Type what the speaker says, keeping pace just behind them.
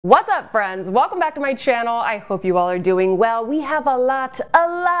What's up, friends? Welcome back to my channel. I hope you all are doing well. We have a lot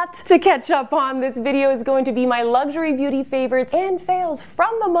to catch up on. This video is going to be my luxury beauty favorites and fails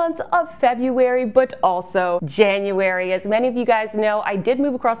from the months of February, but also January. As many of you guys know, I did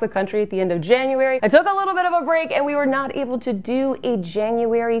move across the country at the end of January. I took a little bit of a break and we were not able to do a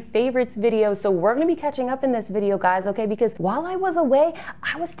January favorites video. So we're going to be catching up in this video, guys, okay? Because while I was away,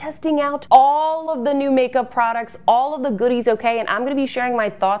 I was testing out all of the new makeup products, all of the goodies, okay? And I'm going to be sharing my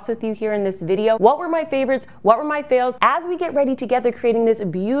thoughts with you here in this video. What were my favorites? What were my fails? As we get ready together creating this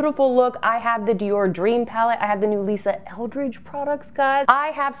beautiful look, I have the Dior Dream Palette. I have the new Lisa Eldridge products, guys. I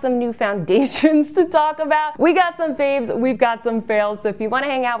have some new foundations to talk about. We got some faves, we've got some fails. So if you want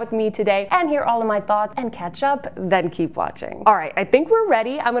to hang out with me today and hear all of my thoughts and catch up, then keep watching. All right, I think we're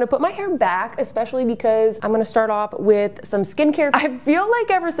ready. I'm going to put my hair back, especially because I'm going to start off with some skincare. I feel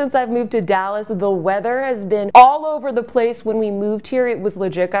like ever since I've moved to Dallas, the weather has been all over the place. When we moved here, it was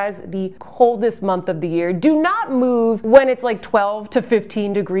legit, guys, the coldest month of the year. Do not move when it's like 12 to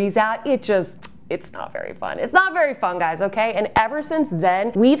 15 degrees out. It's not very fun. It's not very fun, guys, okay? And ever since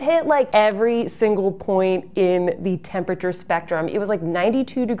then, we've hit like every single point in the temperature spectrum. It was like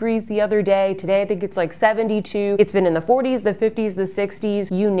 92 degrees the other day. Today, I think it's like 72. It's been in the 40s, the 50s, the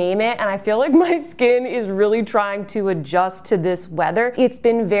 60s, you name it. And I feel like my skin is really trying to adjust to this weather. It's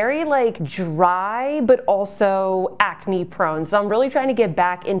been very like dry, but also acne prone. So I'm really trying to get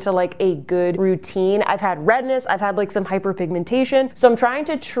back into like a good routine. I've had redness, I've had like some hyperpigmentation. So I'm trying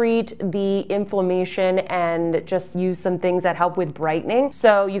to treat the inflammation and just use some things that help with brightening.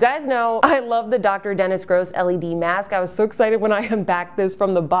 So you guys know I love the Dr. Dennis Gross LED mask. I was so excited when I unpacked this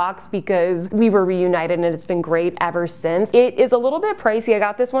from the box because we were reunited and it's been great ever since. It is a little bit pricey. I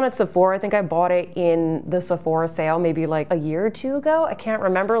got this one at Sephora. I think I bought it in the Sephora sale maybe like a year or two ago. I can't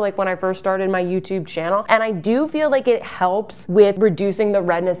remember, like when I first started my YouTube channel. And I do feel like it helps with reducing the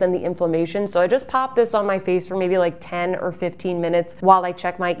redness and the inflammation. So I just popped this on my face for maybe like 10 or 15 minutes while I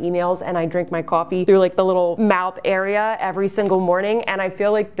check my emails and I drink my coffee through like the little mouth area every single morning, and I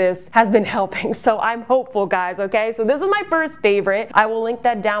feel like this has been helping. So I'm hopeful, guys, okay? So this is my first favorite. I will link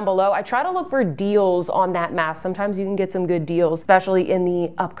that down below. I try to look for deals on that mask. Sometimes you can get some good deals, especially in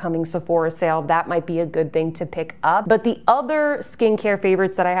the upcoming Sephora sale. That might be a good thing to pick up. But the other skincare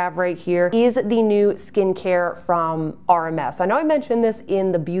favorites that I have right here is the new skincare from RMS. I know I mentioned this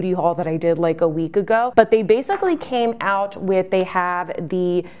in the beauty haul that I did like a week ago, but they basically came out with, they have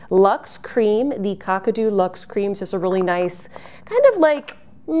the Luxe Cream, the Kakadu Luxe Cream. It's just a really nice kind of like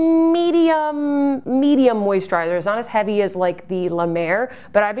medium moisturizer. It's not as heavy as like the La Mer,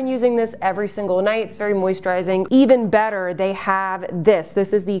 but I've been using this every single night. It's very moisturizing. Even better, they have this.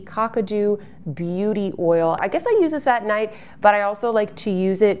 This is the Kakadu Beauty Oil. I guess I use this at night, but I also like to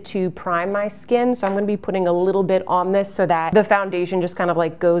use it to prime my skin. So I'm going to be putting a little bit on this so that the foundation just kind of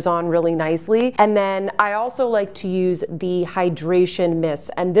like goes on really nicely. And then I also like to use the hydration mist.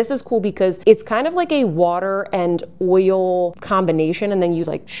 And this is cool because it's kind of like a water and oil combination, and then you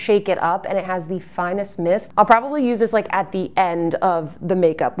like shake it up and it has the finest mist. I'll probably use this like at the end of the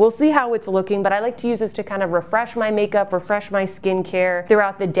makeup. We'll see how it's looking, but I like to use this to kind of refresh my makeup, refresh my skincare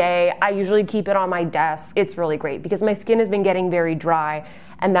throughout the day. I usually keep it on my desk. It's really great because my skin has been getting very dry,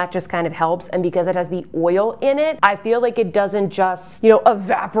 and that just kind of helps. And because it has the oil in it, I feel like it doesn't just, you know,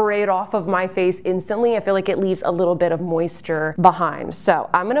 evaporate off of my face instantly. I feel like it leaves a little bit of moisture behind. So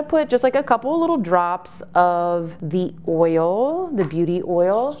I'm gonna put just like a couple little drops of the oil, the beauty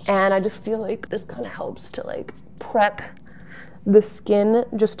oil, and I just feel like this kind of helps to like prep the skin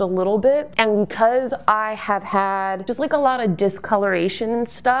just a little bit. And because I have had just like a lot of discoloration and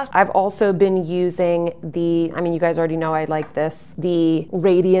stuff, I've also been using the, I mean, you guys already know I like this, the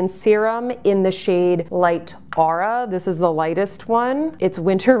Radiance Serum in the shade Light Aura. This is the lightest one. It's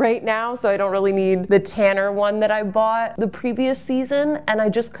winter right now, so I don't really need the tanner one that I bought the previous season. And I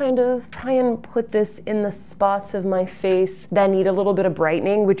just kind of try and put this in the spots of my face that need a little bit of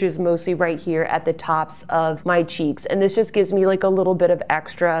brightening, which is mostly right here at the tops of my cheeks. And this just gives me like a little bit of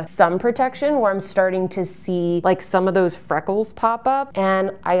extra sun protection where I'm starting to see like some of those freckles pop up.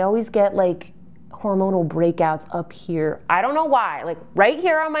 And I always get like hormonal breakouts up here. I don't know why, like right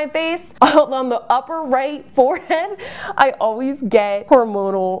here on my face, on the upper right forehead, I always get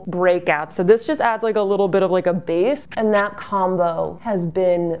hormonal breakouts. So this just adds like a little bit of like a base, and that combo has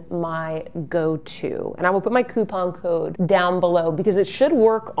been my go-to. And I will put my coupon code down below because it should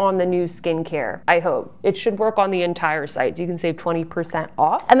work on the new skincare. I hope it should work on the entire site, so you can save 20%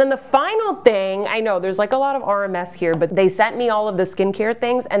 off. And then the final thing, I know there's like a lot of RMS here, but they sent me all of the skincare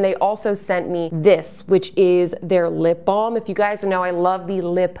things, and they also sent me this this, which is their lip balm. If you guys know, I love the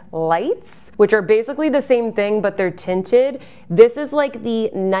lip lights, which are basically the same thing, but they're tinted. This is like the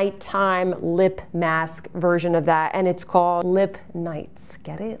nighttime lip mask version of that, and it's called Lip Nights.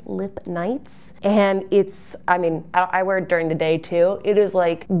 Get it? Lip Nights. And it's, I mean, I wear it during the day too. It is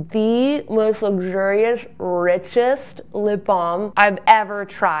like the most luxurious, richest lip balm I've ever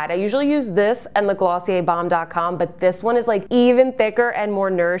tried. I usually use this and the GlossierBalm.com, but this one is like even thicker and more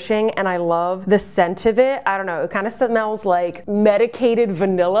nourishing, and I love the scent of it. I don't know, it kind of smells like medicated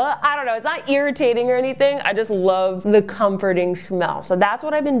vanilla. I don't know, it's not irritating or anything. I just love the comforting smell. So that's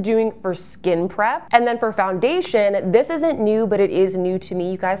what I've been doing for skin prep. And then for foundation, this isn't new, but it is new to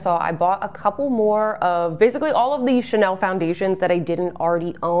me. You guys saw I bought a couple more of basically all of the Chanel foundations that I didn't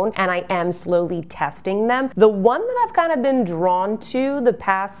already own, and I am slowly testing them. The one that I've kind of been drawn to the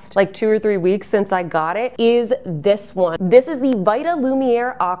past like 2 or 3 weeks since I got it is this one. This is the Vita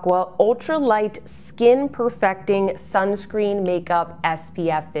Lumiere Aqua Ultra Light Skin Perfecting Sunscreen Makeup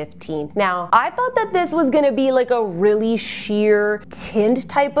SPF 15. Now, I thought that this was gonna be like a really sheer tint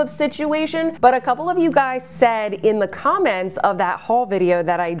type of situation, but a couple of you guys said in the comments of that haul video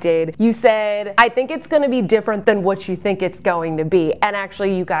that I did, you said, I think it's gonna be different than what you think it's going to be. And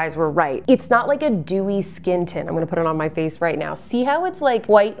actually, you guys were right. It's not like a dewy skin tint. I'm gonna put it on my face right now. See how it's like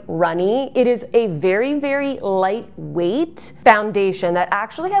quite runny? It is a very, very lightweight foundation that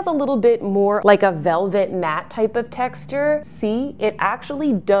actually has a little bit more like a velvet matte type of texture. See, it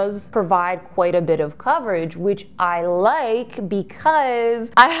actually does provide quite a bit of coverage, which I like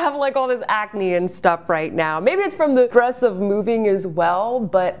because I have like all this acne and stuff right now. Maybe it's from the stress of moving as well,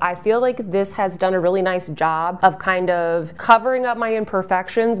 but I feel like this has done a really nice job of kind of covering up my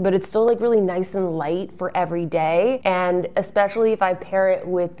imperfections, but it's still like really nice and light for every day. And especially if I pair it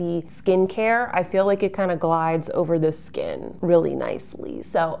with the skincare, I feel like it kind of glides over the skin really nicely.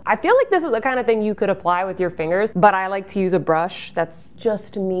 So I feel like this is the kind of thing you could apply with your fingers, but I like to use a brush. That's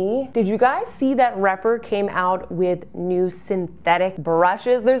just me. Did you guys see that Rephr came out with new synthetic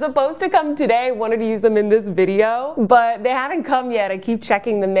brushes? They're supposed to come today. I wanted to use them in this video, but they haven't come yet. I keep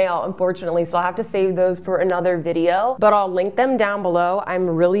checking the mail, unfortunately, so I'll have to save those for another video, but I'll link them down below. I'm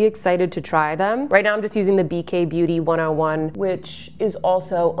really excited to try them. Right now I'm just using the BK Beauty 101, which is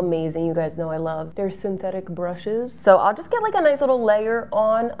also amazing. You guys know I love their synthetic brushes. So I'll just get like a nice little layer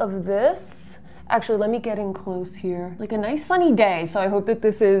on of this. Actually, let me get in close here. Like a nice sunny day, so I hope that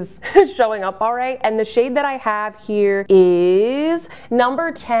this is showing up all right. And the shade that I have here is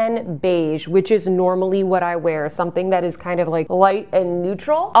number 10 beige, which is normally what I wear, something that is kind of like light and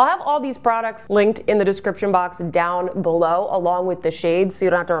neutral. I'll have all these products linked in the description box down below, along with the shades, so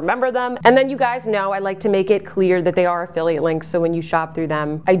you don't have to remember them. And then you guys know I like to make it clear that they are affiliate links, so when you shop through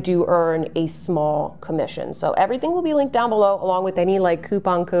them, I do earn a small commission. So everything will be linked down below, along with any like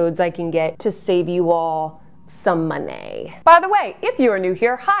coupon codes I can get to save you all some money. By the way, if you are new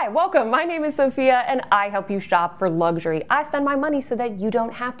here, hi, welcome. My name is Sophia and I help you shop for luxury. I spend my money so that you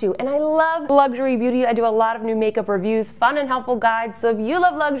don't have to. And I love luxury beauty. I do a lot of new makeup reviews, fun and helpful guides. So if you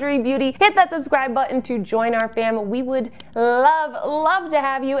love luxury beauty, hit that subscribe button to join our fam. We would love to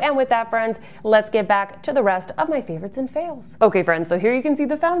have you. And with that, friends, let's get back to the rest of my favorites and fails. Okay, friends, so here you can see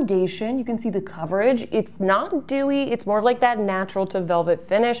the foundation. You can see the coverage. It's not dewy. It's more like that natural to velvet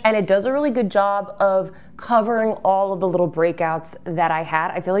finish. And it does a really good job of covering all of the little breakouts that I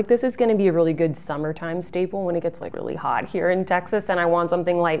had. I feel like this is gonna be a really good summertime staple when it gets like really hot here in Texas, and I want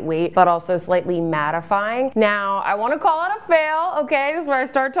something lightweight, but also slightly mattifying. Now, I wanna call it a fail, okay? This is where I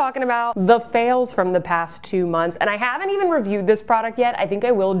start talking about the fails from the past 2 months, and I haven't even reviewed this product yet. I think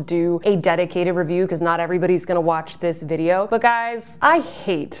I will do a dedicated review because not everybody's gonna watch this video. But guys, I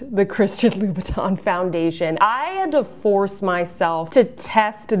hate the Christian Louboutin foundation. I had to force myself to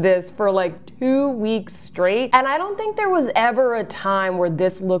test this for like 2 weeks straight, and I don't think there was ever a time where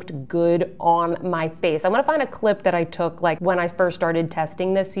this looked good on my face. I'm gonna find a clip that I took like when I first started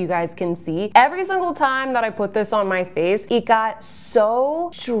testing this so you guys can see. Every single time that I put this on my face, it got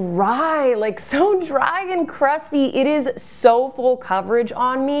so dry, like so dry and crusty. It is so full coverage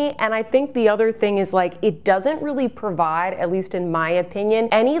on me, and I think the other thing is like it doesn't really provide, at least in my opinion,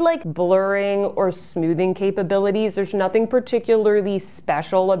 any like blurring or smoothing capabilities. There's nothing particularly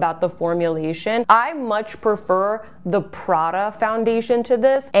special about the formulation. I much much prefer the Prada foundation to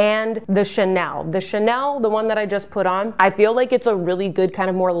this and the Chanel. The Chanel, the one that I just put on, I feel like it's a really good kind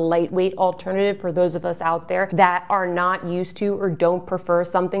of more lightweight alternative for those of us out there that are not used to or don't prefer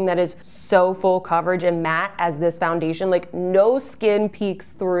something that is so full coverage and matte as this foundation. Like no skin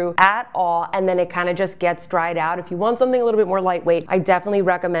peeks through at all, and then it kind of just gets dried out. If you want something a little bit more lightweight, I definitely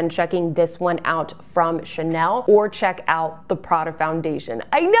recommend checking this one out from Chanel, or check out the Prada foundation.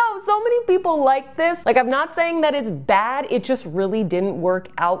 I know so many people like this. Like, I'm not saying that it's bad, it just really didn't work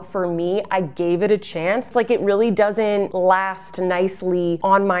out for me. I gave it a chance. Like, it really doesn't last nicely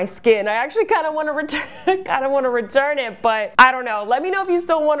on my skin. I actually kind of want to return it, but I don't know. Let me know if you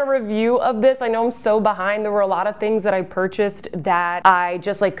still want a review of this. I know I'm so behind. There were a lot of things that I purchased that I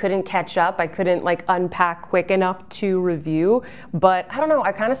just like couldn't catch up. I couldn't like unpack quick enough to review, but I don't know.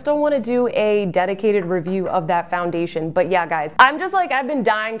 I kind of still want to do a dedicated review of that foundation. But yeah, guys, I'm just like, I've been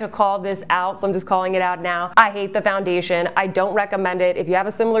dying to call this out, so I'm just calling it out now. I hate the foundation. I don't recommend it. If you have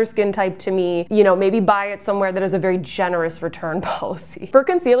a similar skin type to me, you know, maybe buy it somewhere that has a very generous return policy. For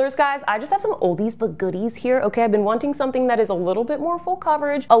concealers, guys, I just have some oldies but goodies here. Okay, I've been wanting something that is a little bit more full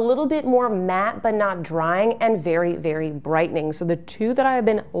coverage, a little bit more matte but not drying, and very, very brightening. So the two that I've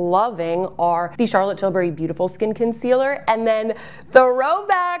been loving are the Charlotte Tilbury Beautiful Skin Concealer, and then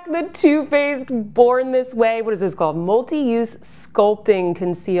throwback the Too Faced Born This Way, what is this called? Multi-Use Sculpting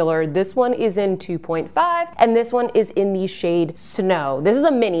Concealer. This one is in 2.5, and this one is in the shade Snow. This is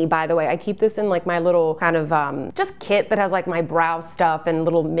a mini, by the way. I keep this in like my little kind of just kit that has like my brow stuff and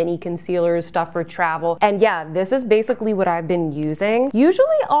little mini concealers, stuff for travel. And yeah, this is basically what I've been using. Usually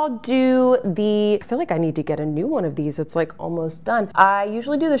I'll do I feel like I need to get a new one of these. It's like almost done. I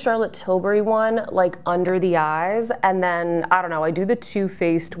usually do the Charlotte Tilbury one like under the eyes, and then I don't know, I do the Too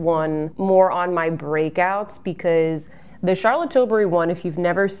Faced one more on my breakouts, because the Charlotte Tilbury one, if you've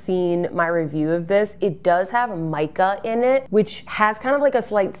never seen my review of this, it does have mica in it, which has kind of like a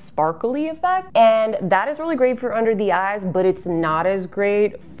slight sparkly effect. And that is really great for under the eyes, but it's not as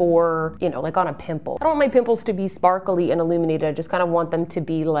great for, you know, like on a pimple. I don't want my pimples to be sparkly and illuminated. I just kind of want them to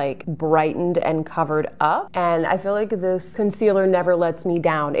be like brightened and covered up. And I feel like this concealer never lets me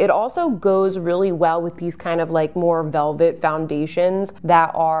down. It also goes really well with these kind of like more velvet foundations that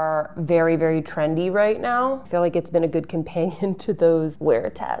are very, very trendy right now. I feel like it's been a good companion to those wear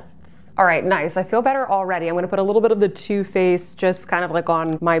tests. All right, nice. I feel better already. I'm gonna put a little bit of the Too Faced just kind of like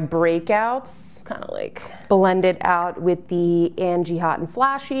on my breakouts, kind of like blend it out with the Angie Hot and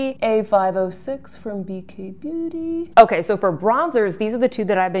Flashy A506 from BK Beauty. Okay, so for bronzers, these are the two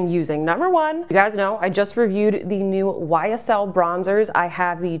that I've been using. Number one, you guys know, I just reviewed the new YSL bronzers. I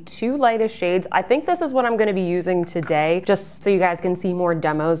have the two lightest shades. I think this is what I'm gonna be using today, just so you guys can see more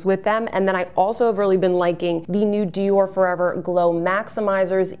demos with them. And then I also have really been liking the new Dior Forever Glow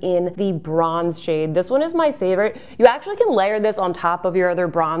Maximizers in the bronze shade. This one is my favorite. You actually can layer this on top of your other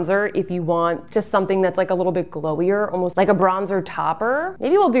bronzer if you want just something that's like a little bit glowier, almost like a bronzer topper.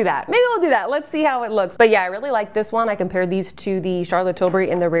 Maybe we'll do that. Maybe we'll do that. Let's see how it looks. But yeah, I really like this one. I compared these to the Charlotte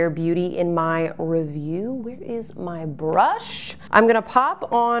Tilbury and the Rare Beauty in my review. Where is my brush? I'm gonna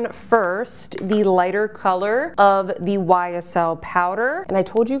pop on first the lighter color of the YSL powder. And I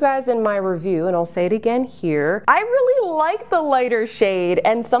told you guys in my review, and I'll say it again here, I really like the lighter shade,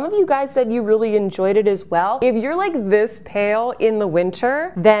 and some of you guys said you really enjoyed it as well. If you're like this pale in the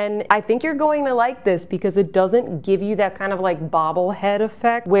winter, then I think you're going to like this, because it doesn't give you that kind of like bobblehead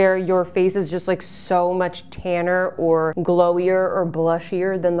effect where your face is just like so much tanner or glowier or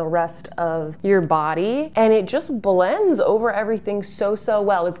blushier than the rest of your body, and it just blends over everything so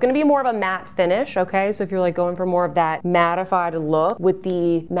well. It's gonna be more of a matte finish, okay? So if you're like going for more of that mattified look with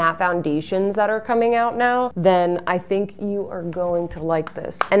the matte foundations that are coming out now, then I think you are going to like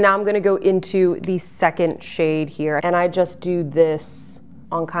this. And now I'm gonna go into the second shade here, and I just do this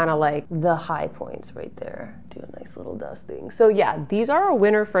on kind of like the high points right there. Do a nice little dusting. So yeah, these are a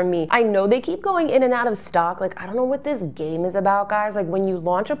winner for me. I know they keep going in and out of stock. Like, I don't know what this game is about, guys. Like, when you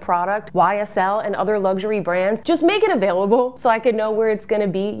launch a product, YSL and other luxury brands, just make it available so I could know where it's gonna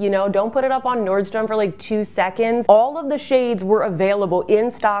be. You know, don't put it up on Nordstrom for like 2 seconds. All of the shades were available in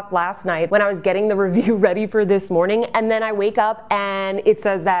stock last night when I was getting the review ready for this morning, and then I wake up and it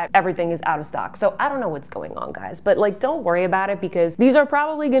says that everything is out of stock. So I don't know what's going on, guys, but like, don't worry about it, because these are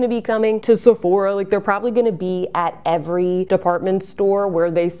probably gonna be coming to Sephora. Like, they're probably gonna be at every department store where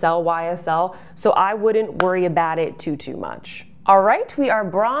they sell YSL, so I wouldn't worry about it too much. All right, we are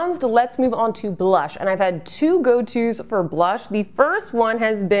bronzed. Let's move on to blush. And I've had two go-tos for blush. The first one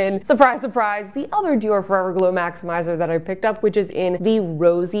has been, surprise, surprise, the other Dior Forever Glow Maximizer that I picked up, which is in the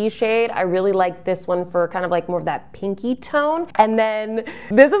rosy shade. I really like this one for kind of like more of that pinky tone. And then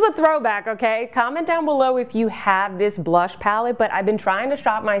this is a throwback, okay? Comment down below if you have this blush palette, but I've been trying to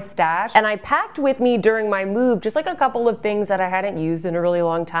shop my stash and I packed with me during my move just like a couple of things that I hadn't used in a really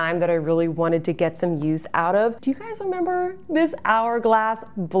long time that I really wanted to get some use out of. Do you guys remember this Hourglass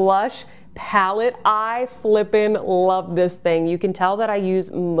blush palette? I flippin' love this thing. You can tell that I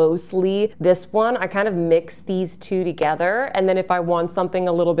use mostly this one. I kind of mix these two together, and then if I want something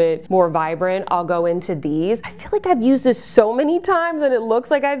a little bit more vibrant, I'll go into these. I feel like I've used this so many times and it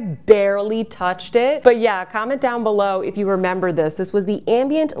looks like I've barely touched it. But yeah, comment down below if you remember this. This was the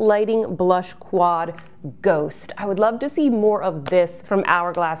Ambient Lighting Blush Quad Ghost. I would love to see more of this from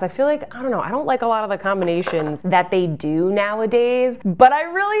Hourglass. I feel like, I don't know, I don't like a lot of the combinations that they do nowadays, but I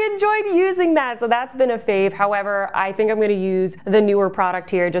really enjoyed using that, so that's been a fave. However, I think I'm gonna use the newer product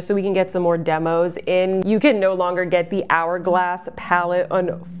here just so we can get some more demos in. You can no longer get the Hourglass palette,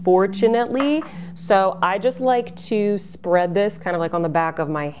 unfortunately, so I just like to spread this kind of like on the back of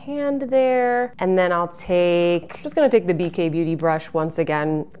my hand there, and then I'll just gonna take the BK Beauty brush once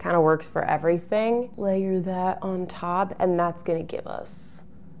again. Kind of works for everything. Layer that on top, and that's gonna give us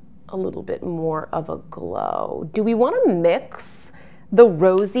a little bit more of a glow. Do we want to mix the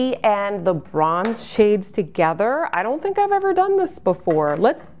rosy and the bronze shades together? I don't think I've ever done this before.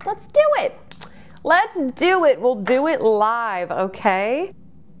 Let's do it. Let's do it. We'll do it live, okay?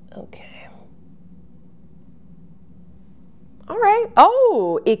 Okay. All right.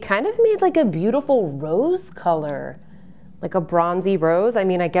 Oh, it kind of made like a beautiful rose color. Like a bronzy rose. I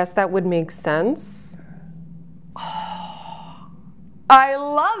mean, I guess that would make sense. Oh, I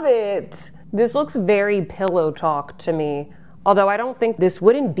love it. This looks very Pillow Talk to me. Although I don't think this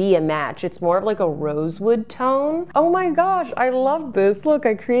wouldn't be a match. It's more of like a rosewood tone. Oh my gosh, I love this. Look,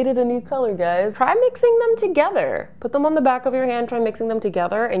 I created a new color, guys. Try mixing them together. Put them on the back of your hand, try mixing them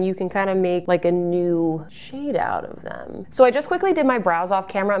together, and you can kind of make like a new shade out of them. So I just quickly did my brows off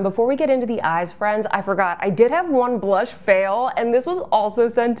camera, and before we get into the eyes, friends, I forgot. I did have one blush fail, and this was also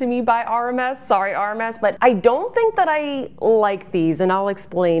sent to me by RMS. Sorry, RMS, but I don't think that I like these, and I'll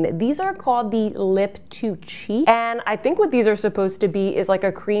explain. These are called the Lip to Cheek, and I think what these are supposed to be is like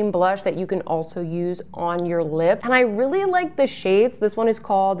a cream blush that you can also use on your lip. And I really like the shades. This one is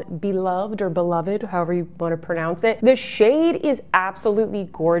called Beloved or Beloved, however you want to pronounce it. The shade is absolutely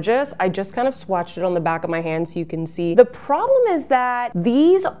gorgeous. I just kind of swatched it on the back of my hand so you can see. The problem is that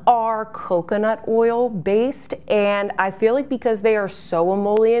these are coconut oil based, and I feel like because they are so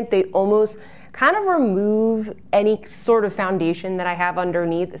emollient, they almost kind of remove any sort of foundation that I have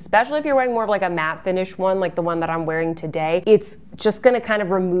underneath, especially if you're wearing more of like a matte finish one, like the one that I'm wearing today. It's just gonna kind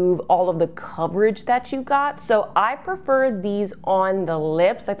of remove all of the coverage that you got. So I prefer these on the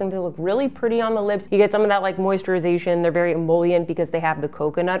lips. I think they look really pretty on the lips. You get some of that like moisturization. They're very emollient because they have the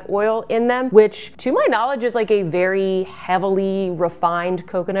coconut oil in them, which to my knowledge is like a very heavily refined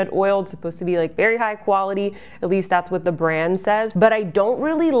coconut oil. It's supposed to be like very high quality. At least that's what the brand says. But I don't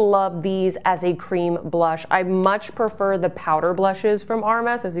really love these as a cream blush. I much prefer the powder blushes from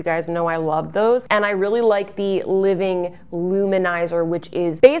RMS. As you guys know, I love those. And I really like the Living Luminizer, which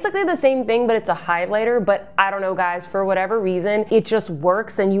is basically the same thing, but it's a highlighter. But I don't know, guys, for whatever reason, it just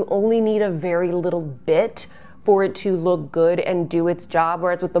works and you only need a very little bit for it to look good and do its job.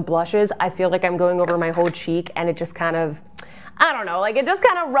 Whereas with the blushes, I feel like I'm going over my whole cheek and it just kind of, I don't know, like it just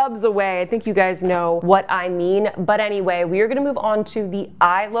kind of rubs away. I think you guys know what I mean. But anyway, we are gonna move on to the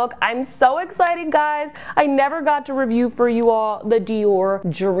eye look. I'm so excited, guys. I never got to review for you all the Dior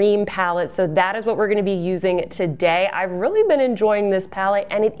Dream palette, so that is what we're gonna be using today. I've really been enjoying this palette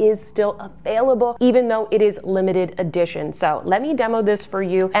and it is still available, even though it is limited edition. So let me demo this for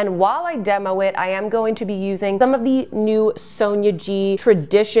you. And while I demo it, I am going to be using some of the new Sonia G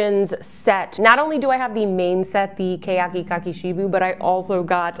Traditions set. Not only do I have the main set, the Keyaki Kakishibu, but I also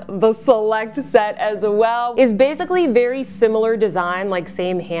got the Select set as well. It's basically very similar design, like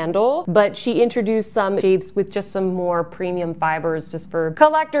same handle, but she introduced some shapes with just some more premium fibers just for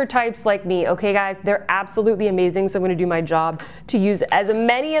collector types like me. Okay, guys, they're absolutely amazing, so I'm gonna do my job to use as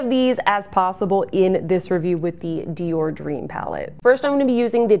many of these as possible in this review with the Dior Dream palette. First, I'm gonna be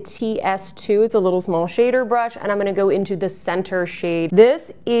using the TS2. It's a little small shader brush, and I'm gonna go into the center shade.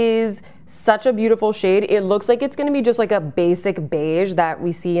 This is Such a beautiful shade. It looks like it's gonna be just like a basic beige that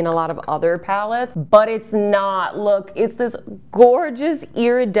we see in a lot of other palettes, but it's not. Look, it's this gorgeous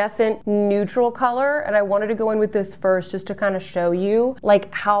iridescent neutral color, and I wanted to go in with this first just to kind of show you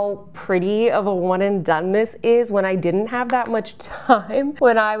like how pretty of a one and done this is when I didn't have that much time.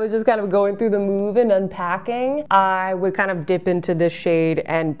 When I was just kind of going through the move and unpacking, I would kind of dip into this shade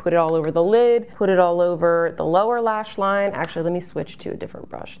and put it all over the lid, put it all over the lower lash line. Actually, let me switch to a different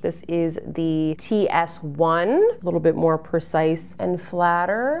brush. This is the TS1, a little bit more precise and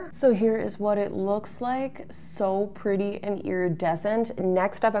flatter. So here is what it looks like. So pretty and iridescent.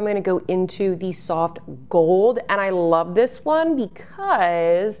 Next up, I'm gonna go into the soft gold, and I love this one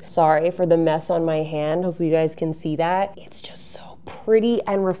because, sorry for the mess on my hand, hopefully you guys can see that. It's just so pretty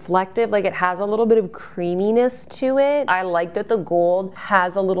and reflective. Like, it has a little bit of creaminess to it. I like that the gold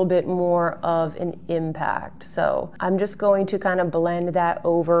has a little bit more of an impact. So I'm just going to kind of blend that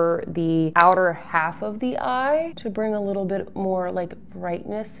over the outer half of the eye to bring a little bit more like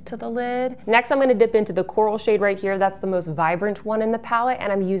brightness to the lid. Next, I'm going to dip into the coral shade right here. That's the most vibrant one in the palette,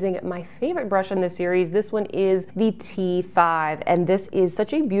 and I'm using my favorite brush in this series. This one is the T5, and this is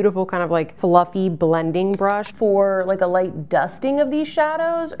such a beautiful kind of like fluffy blending brush for like a light dusting of these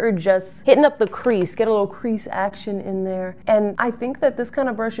shadows, or just hitting up the crease, get a little crease action in there. And I think that this kind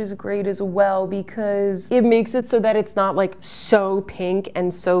of brush is great as well because it makes it so that it's not like so pink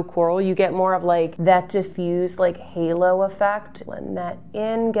and so coral. You get more of like that diffused like halo effect. Blend that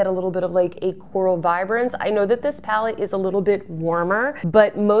in, get a little bit of like a coral vibrance. I know that this palette is a little bit warmer,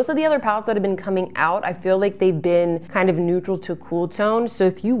 but most of the other palettes that have been coming out, I feel like they've been kind of neutral to cool tone. So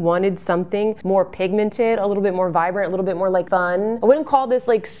if you wanted something more pigmented, a little bit more vibrant, a little bit more like fun, I wouldn't call this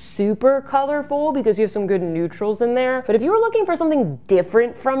like super colorful because you have some good neutrals in there. But if you were looking for something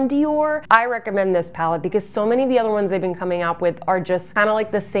different from Dior, I recommend this palette because so many of the other ones they've been coming out with are just kind of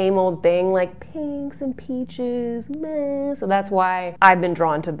like the same old thing, like pinks and peaches, meh. So that's why I've been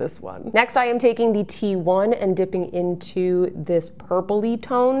drawn to this one. Next, I am taking the T1 and dipping into this purpley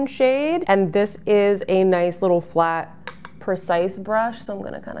tone shade. And this is a nice little flat precise brush, so I'm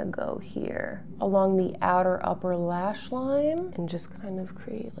gonna kind of go here along the outer upper lash line and just kind of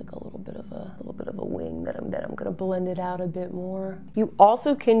create like a little bit of a wing that I'm gonna blend it out a bit more. You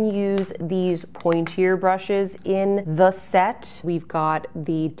also can use these pointier brushes in the set. We've got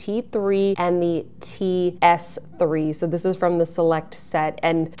the T3 and the TS3, so this is from the Select set,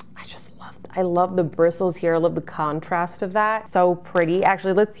 and I love the bristles here. I love the contrast of that. So pretty.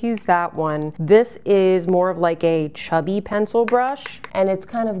 Actually, let's use that one. This is more of like a chubby pencil brush, and it's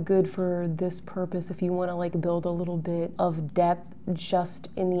kind of good for this purpose if you want to like build a little bit of depth just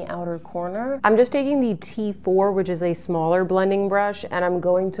in the outer corner. I'm just taking the T4, which is a smaller blending brush, and I'm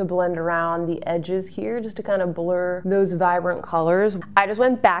going to blend around the edges here just to kind of blur those vibrant colors. I just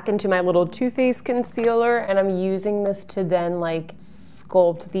went back into my little Too Faced concealer, and I'm using this to then like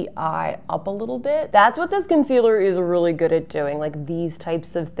sculpt the eye up a little bit. That's what this concealer is really good at doing, like these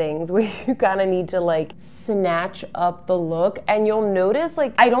types of things where you kind of need to like snatch up the look. And you'll notice,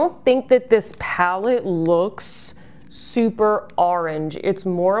 like, I don't think that this palette looks super orange. It's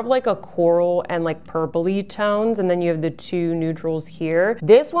more of like a coral and like purpley tones, and then you have the two neutrals here.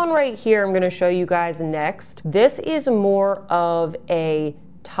 This one right here I'm gonna show you guys next. This is more of a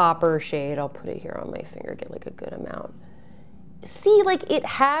topper shade. I'll put it here on my finger, get like a good amount. See, like it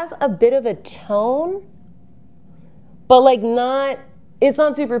has a bit of a tone, but like it's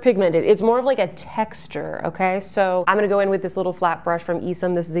not super pigmented. It's more of like a texture, okay? So I'm gonna go in with this little flat brush from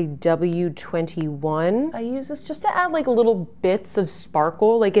Esam. This is a W21. I use this just to add like little bits of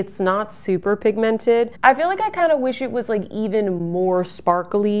sparkle. Like, it's not super pigmented. I feel like I kind of wish it was like even more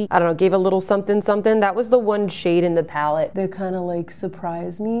sparkly. I don't know, gave a little something something. That was the one shade in the palette that kind of like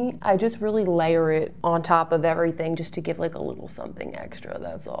surprised me. I just really layer it on top of everything just to give like a little something extra,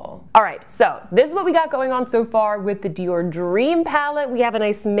 that's all. All right, so this is what we got going on so far with the Dior Dream palette. We have a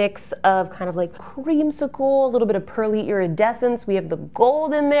nice mix of kind of like creamsicle, a little bit of pearly iridescence. We have the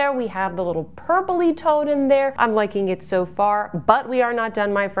gold in there. We have the little purpley tone in there. I'm liking it so far, but we are not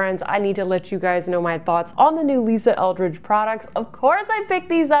done, my friends. I need to let you guys know my thoughts on the new Lisa Eldridge products. Of course, I picked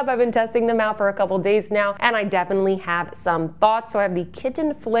these up. I've been testing them out for a couple days now, and I definitely have some thoughts. So I have the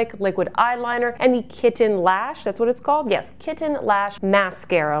Kitten Flick Liquid Eyeliner and the Kitten Lash. That's what it's called? Yes, Kitten Lash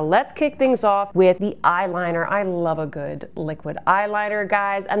Mascara. Let's kick things off with the eyeliner. I love a good liquid eyeliner. eyeliner,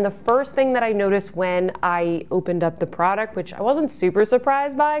 guys, and the first thing that I noticed when I opened up the product, which I wasn't super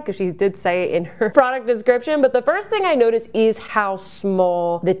surprised by because she did say it in her product description, but the first thing I noticed is how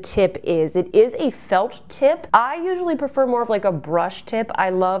small the tip is. It is a felt tip. I usually prefer more of like a brush tip. I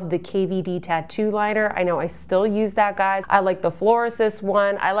love the KVD tattoo liner. I know I still use that, guys. I like the Fluorescence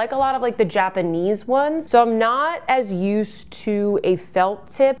one. I like a lot of like the Japanese ones. So I'm not as used to a felt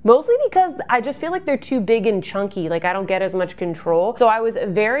tip, mostly because I just feel like they're too big and chunky. Like I don't get as much control. So I was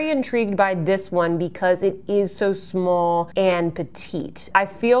very intrigued by this one because it is so small and petite. I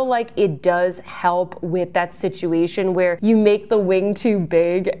feel like it does help with that situation where you make the wing too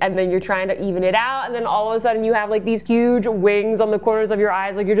big and then you're trying to even it out, and then all of a sudden you have like these huge wings on the corners of your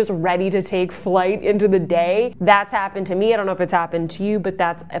eyes, like you're just ready to take flight into the day. That's happened to me. I don't know if it's happened to you, but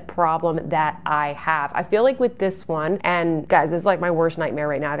that's a problem that I have. I feel like with this one, and guys, this is like my worst nightmare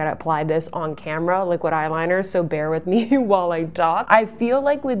right now. I gotta apply this on camera, liquid eyeliner, so bear with me while I talk. I feel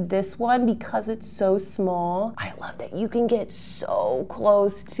like with this one, because it's so small, I love that you can get so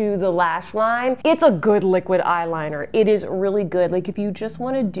close to the lash line. It's a good liquid eyeliner. It is really good. Like if you just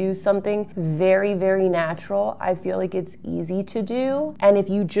want to do something very, very natural, I feel like it's easy to do. And if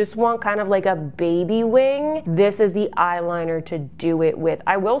you just want kind of like a baby wing, this is the eyeliner to do it with.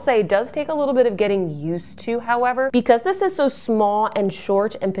 I will say it does take a little bit of getting used to, however, because this is so small and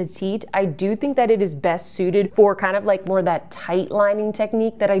short and petite, I do think that it is best suited for kind of like more that tight lining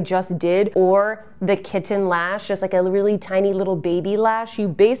technique that I just did, or the kitten lash, just like a really tiny little baby lash. You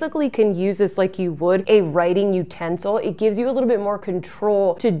basically can use this like you would a writing utensil. It gives you a little bit more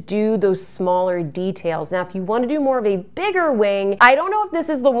control to do those smaller details. Now, if you want to do more of a bigger wing, I don't know if this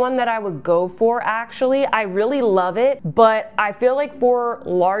is the one that I would go for, actually. I really love it, but I feel like for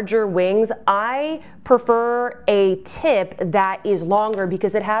larger wings, I prefer a tip that is longer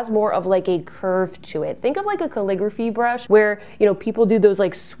because it has more of like a curve to it. Think of like a calligraphy brush where, you know, people do those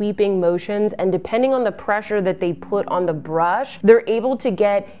like sweeping motions, and depending on the pressure that they put on the brush, they're able to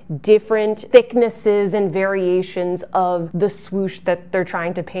get different thicknesses and variations of the swoosh that they're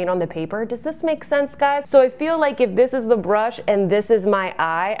trying to paint on the paper. Does this make sense, guys? So I feel like if this is the brush and this is my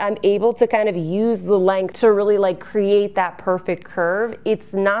eye, I'm able to kind of use the length to really like create that perfect curve.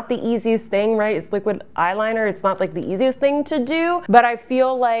 It's not the easiest thing, right? It's liquid eyeliner. It's not like the easiest thing to do, but I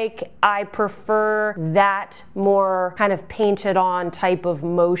feel like I prefer that more kind of painted on type of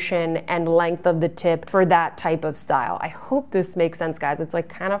motion and length of the tip for that type of style. I hope this makes sense, guys. It's like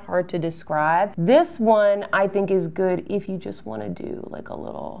kind of hard to describe. This one I think is good if you just want to do like a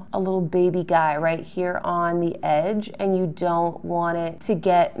little baby guy right here on the edge and you don't want it to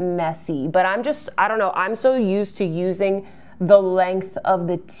get messy. But I don't know, I'm so used to using the length of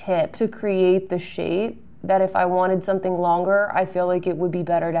the tip to create the shape that if I wanted something longer, I feel like it would be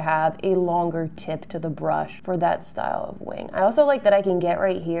better to have a longer tip to the brush for that style of wing. I also like that I can get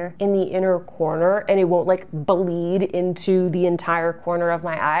right here in the inner corner and it won't like bleed into the entire corner of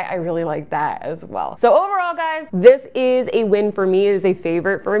my eye. I really like that as well. So overall, guys, this is a win for me. It is a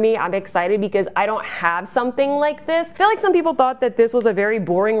favorite for me. I'm excited because I don't have something like this. I feel like some people thought that this was a very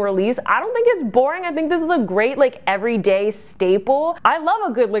boring release. I don't think it's boring. I think this is a great like everyday staple. I love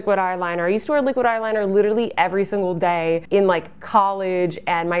a good liquid eyeliner. I used to wear liquid eyeliner literally every single day in like college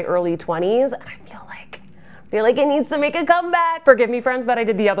and my early 20s, and I feel like it needs to make a comeback. Forgive me, friends, but I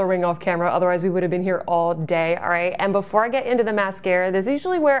did the other wing off camera, otherwise we would have been here all day, all right? And before I get into the mascara, this is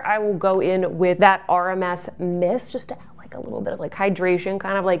usually where I will go in with that RMS mist, just to add like a little bit of like hydration,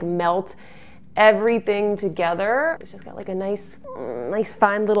 kind of like melt everything together. It's just got like a nice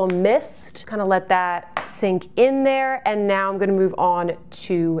fine little mist. Kind of let that sink in there. And now I'm gonna move on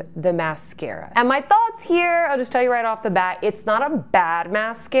to the mascara. And my thoughts here, I'll just tell you right off the bat, it's not a bad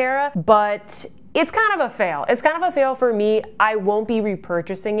mascara, but it's kind of a fail. It's kind of a fail for me. I won't be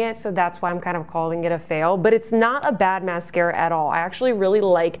repurchasing it, so that's why I'm kind of calling it a fail, but it's not a bad mascara at all. I actually really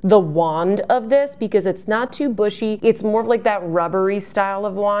like the wand of this because it's not too bushy. It's more of like that rubbery style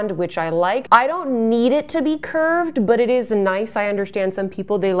of wand, which I like. I don't need it to be curved, but it is nice. I understand some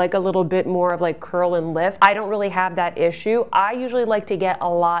people, they like a little bit more of like curl and lift. I don't really have that issue. I usually like to get a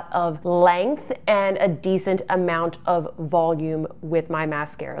lot of length and a decent amount of volume with my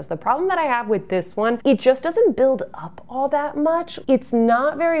mascaras. The problem that I have with this one, it just doesn't build up all that much. It's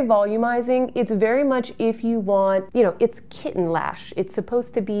not very volumizing. It's very much if you want, you know, it's kitten lash. It's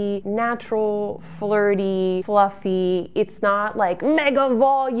supposed to be natural, flirty, fluffy. It's not like mega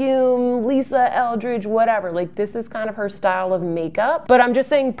volume, Lisa Eldridge, whatever. Like this is kind of her style of makeup. But I'm just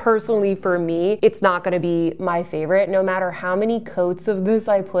saying personally for me, it's not gonna be my favorite. No matter how many coats of this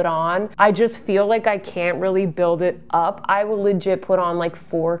I put on, I just feel like I can't really build it up. I will legit put on like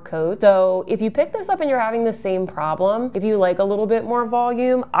 4 coats. So if you you pick this up and you're having the same problem, if you like a little bit more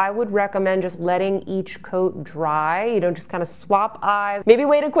volume, I would recommend just letting each coat dry. You know, just kind of swap eyes, maybe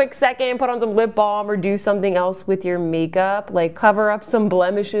wait a quick second, put on some lip balm or do something else with your makeup, like cover up some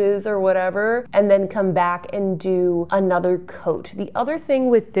blemishes or whatever, and then come back and do another coat. The other thing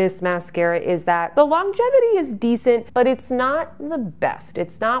with this mascara is that the longevity is decent, but it's not the best.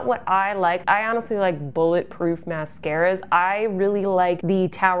 It's not what I like. I honestly like bulletproof mascaras. I really like the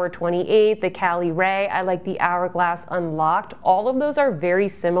Tower 28, the Cali Ray. I like the Hourglass Unlocked. All of those are very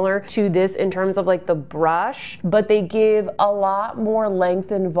similar to this in terms of like the brush, but they give a lot more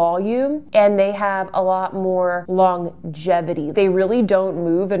length and volume, and they have a lot more longevity. They really don't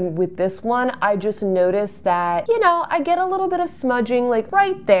move, and with this one, I just noticed that, you know, I get a little bit of smudging like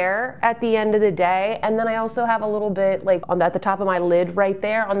right there at the end of the day, and then I also have a little bit like at the top of my lid right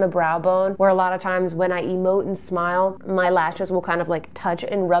there on the brow bone, where a lot of times when I emote and smile, my lashes will kind of like touch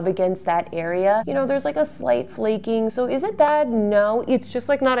and rub against that area. You know, there's like a slight flaking. So is it bad? No, it's just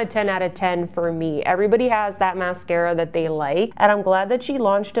like not a 10 out of 10 for me. Everybody has that mascara that they like, and I'm glad that she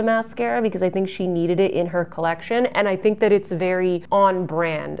launched a mascara because I think she needed it in her collection, and I think that it's very on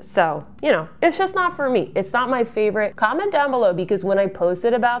brand. So, you know, it's just not for me. It's not my favorite. Comment down below, because when I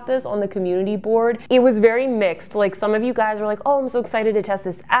posted about this on the community board, it was very mixed. Like, some of you guys were like, oh, I'm so excited to test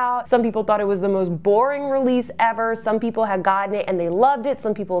this out. Some people thought it was the most boring release ever. Some people had gotten it and they loved it.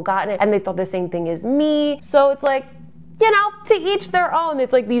 Some people had gotten it and they thought the same thing as me. So it's like, you know, to each their own.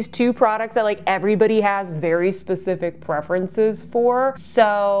 It's like these two products that like everybody has very specific preferences for.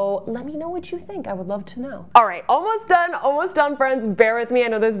 So let me know what you think. I would love to know. All right, almost done, friends. Bear with me. I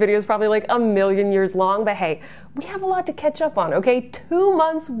know this video is probably like a million years long, but hey, we have a lot to catch up on, okay? 2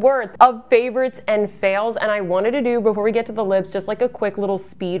 months worth of favorites and fails, and I wanted to do, before we get to the lips, just like a quick little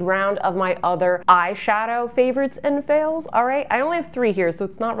speed round of my other eyeshadow favorites and fails, all right? I only have 3 here, so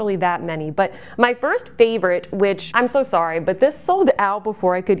it's not really that many, but my first favorite, which I'm so sorry, but this sold out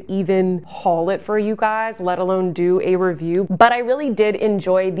before I could even haul it for you guys, let alone do a review, but I really did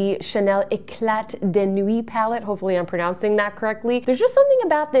enjoy the Chanel Éclat de Nuit palette. Hopefully I'm pronouncing that correctly. There's just something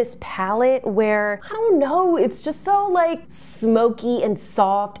about this palette where, I don't know, it's just so like smoky and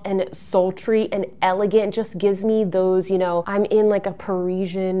soft and sultry and elegant. Just gives me those, you know, I'm in like a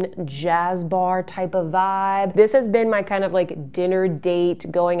Parisian jazz bar type of vibe. This has been my kind of like dinner date,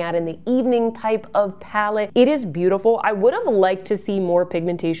 going out in the evening type of palette. It is beautiful. I would have liked to see more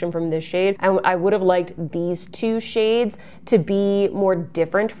pigmentation from this shade. I would have liked these 2 shades to be more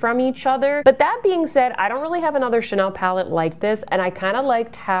different from each other. But that being said, I don't really have another Chanel palette like this, and I kind of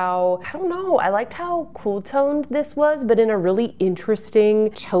liked how, I don't know, I liked how cool toned this was, but in a really interesting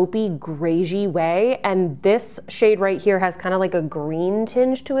taupey greigey way. And this shade right here has kind of like a green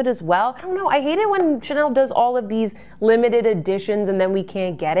tinge to it as well. I don't know, I hate it when Chanel does all of these limited editions and then we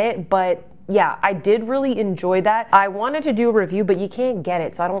can't get it, but yeah, I did really enjoy that. I wanted to do a review, but you can't get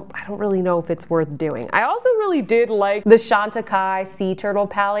it, so I don't really know if it's worth doing. I also really did like the Chantecaille Sea Turtle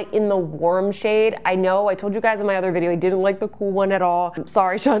palette in the warm shade. I know I told you guys in my other video I didn't like the cool one at all. I'm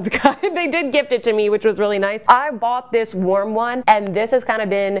sorry, Chantecaille. They did gift it to me, which was really nice. I bought this warm one, and this has kind of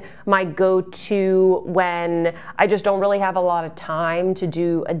been my go-to when I just don't really have a lot of time to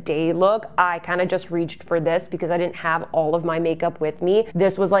do a day look. I kind of just reached for this because I didn't have all of my makeup with me.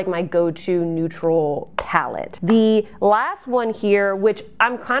 This was like my go-to neutral palette. The last one here, which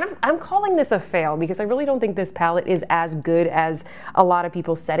I'm calling this a fail because I really don't think this palette is as good as a lot of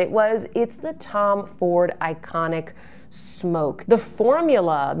people said it was. It's the Tom Ford Iconic Smoke. The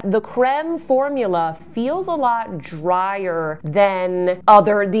formula, the creme formula, feels a lot drier than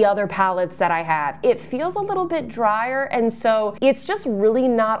the other palettes that I have. It feels a little bit drier, and so it's just really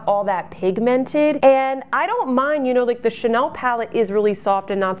not all that pigmented. And I don't mind, you know, like the Chanel palette is really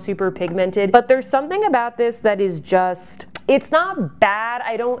soft and not super pigmented, but there's something about this that is just, it's not bad.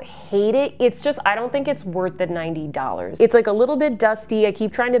 I don't hate it. It's just, I don't think it's worth the $90. It's like a little bit dusty. I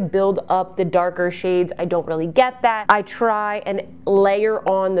keep trying to build up the darker shades. I don't really get that. I try and layer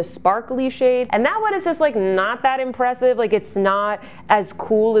on the sparkly shade, and that one is just like not that impressive. Like, it's not as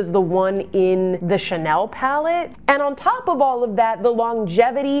cool as the one in the Chanel palette. And on top of all of that, the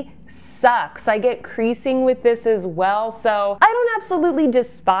longevity sucks. I get creasing with this as well, so I don't absolutely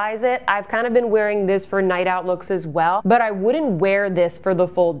despise it. I've kind of been wearing this for night out looks as well, but I wouldn't wear this for the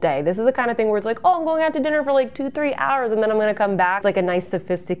full day. This is the kind of thing where it's like, oh, I'm going out to dinner for like 2-3 hours and then I'm gonna come back. It's like a nice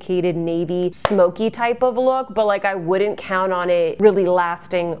sophisticated navy smoky type of look, but like I wouldn't count on it really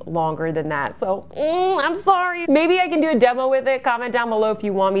lasting longer than that. So I'm sorry. Maybe I can do a demo with it. Comment down below if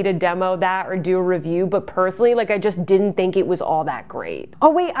you want me to demo that or do a review, but personally, like I just didn't think it was all that great.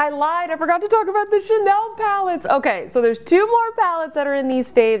 Oh wait, I lied. I forgot to talk about the Chanel palettes. Okay, so there's 2 more palettes that are in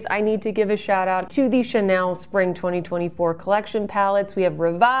these faves. I need to give a shout out to the Chanel Spring 2024 collection palettes. We have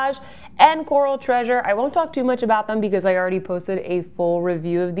Rivage and Coral Treasure. I won't talk too much about them because I already posted a full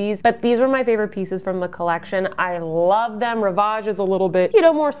review of these, but these were my favorite pieces from the collection. I love them. Rivage is a little bit, you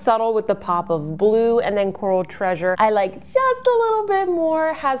know, more subtle with the pop of blue, and then Coral Treasure I like just a little bit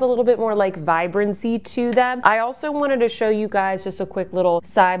more, has a little bit more like vibrancy to them. I also wanted to show you guys just a quick little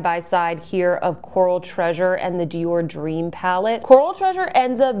side by side here of Coral Treasure and the Dior Dream palette. Coral Treasure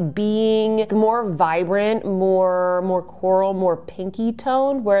ends up being more vibrant, more coral, more pinky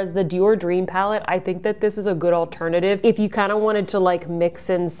toned, whereas the Dior Dream palette, I think that this is a good alternative if you kind of wanted to like mix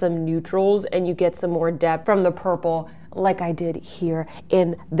in some neutrals and you get some more depth from the purple like I did here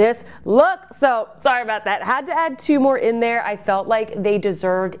in this look. So sorry about that. Had to add 2 more in there. I felt like they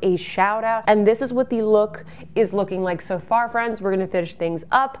deserved a shout out. And this is what the look is looking like so far, friends. We're gonna finish things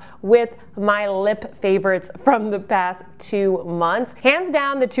up with my lip favorites from the past 2 months. Hands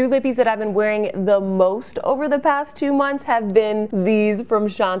down, the 2 lippies that I've been wearing the most over the past 2 months have been these from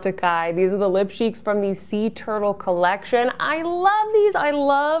Chantecaille. These are the lip cheeks from the Sea Turtle collection. I love these. I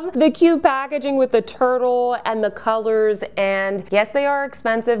love the cute packaging with the turtle and the colors. And yes, they are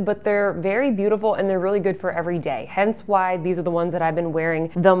expensive, but they're very beautiful and they're really good for every day. Hence why these are the ones that I've been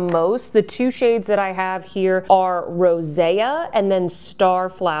wearing the most. The 2 shades that I have here are Rosea and then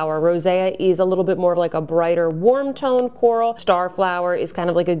Starflower. Rosea is a little bit more of like a brighter warm tone coral. Starflower is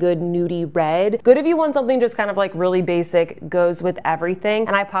kind of like a good nudie red. Good if you want something just kind of like really basic, goes with everything.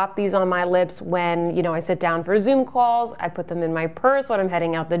 And I pop these on my lips when, you know, I sit down for Zoom calls. I put them in my purse when I'm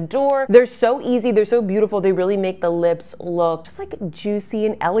heading out the door. They're so easy. They're so beautiful. They really make the lips look just like juicy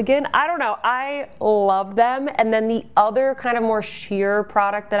and elegant. I don't know. I love them. And then the other kind of more sheer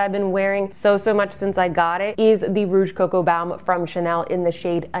product that I've been wearing so much since I got it is the Rouge Coco Balm from Chanel in the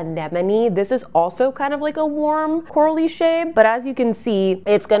shade Anemone. This is also kind of like a warm corally shade, but as you can see,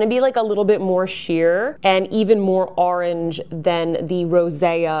 it's going to be like a little bit more sheer and even more orange than the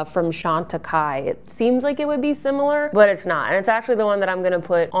Rosea from Chantecaille. It seems like it would be similar, but it's not. And it's actually the one that I'm going to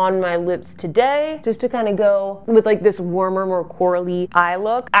put on my lips today just to kind of go with like this warmer, more corally eye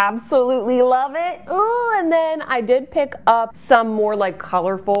look. Absolutely love it. Ooh, and then I did pick up some more like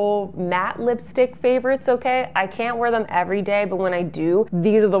colorful matte lipstick favorites, okay? I can't wear them every day, but when I do,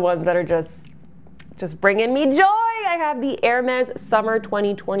 these are the ones that are just bringing me joy. I have the Hermes Summer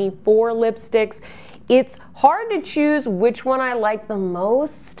 2024 lipsticks. It's hard to choose which one I like the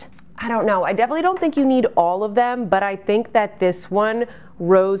most. I don't know. I definitely don't think you need all of them, but I think that this one,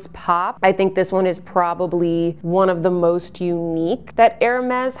 Rose Pop, I think this one is probably one of the most unique that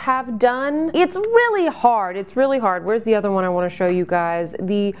Hermes have done. It's really hard. It's really hard. Where's the other one I want to show you guys?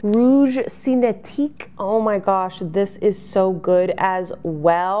 The Rouge Cinétique. Oh my gosh, this is so good as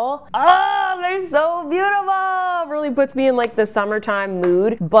well. Oh, they're so beautiful. Really puts me in like the summertime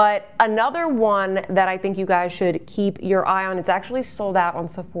mood. But another one that I think you guys should keep your eye on, it's actually sold out on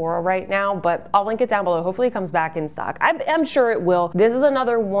Sephora right now, but I'll link it down below. Hopefully it comes back in stock. I'm sure it will. This is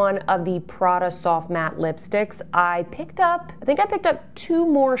another one of the Prada Soft Matte lipsticks. I think I picked up 2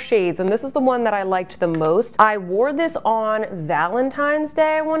 more shades, and this is the one that I liked the most. I wore this on Valentine's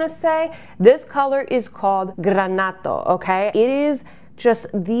Day, I want to say. This color is called Granato, okay? It is just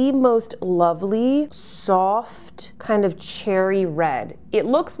the most lovely, soft, kind of cherry red. It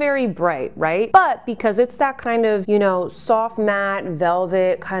looks very bright, right? But because it's that kind of, you know, soft matte,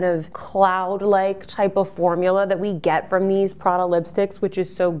 velvet, kind of cloud-like type of formula that we get from these Prada lipsticks, which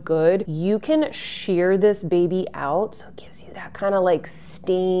is so good, you can sheer this baby out. So it gives you that kind of like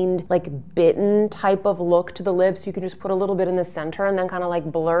stained, like bitten type of look to the lips. You can just put a little bit in the center and then kind of like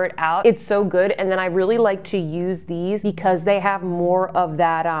blur it out. It's so good. And then I really like to use these because they have more of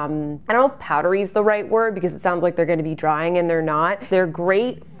that, I don't know if powdery is the right word because it sounds like they're going to be drying and they're not. They're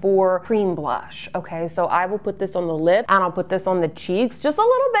great for cream blush. Okay, so I will put this on the lip and I'll put this on the cheeks just a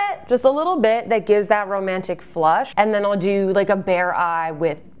little bit that gives that romantic flush. And then I'll do like a bare eye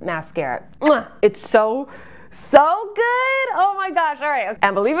with mascara. It's so So good! Oh my gosh, all right.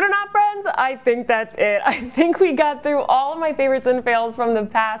 And believe it or not, friends, I think that's it. I think we got through all of my favorites and fails from the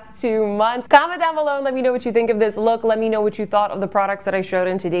past 2 months. Comment down below and let me know what you think of this look. Let me know what you thought of the products that I showed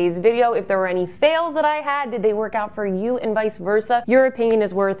in today's video. If there were any fails that I had, did they work out for you and vice versa? Your opinion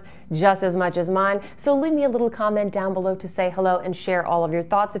is worth just as much as mine. So leave me a little comment down below to say hello and share all of your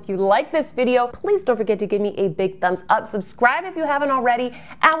thoughts. If you like this video, please don't forget to give me a big thumbs up. Subscribe if you haven't already.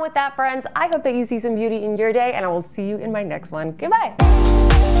 And with that, friends, I hope that you see some beauty in your day, and I will see you in my next one. Goodbye.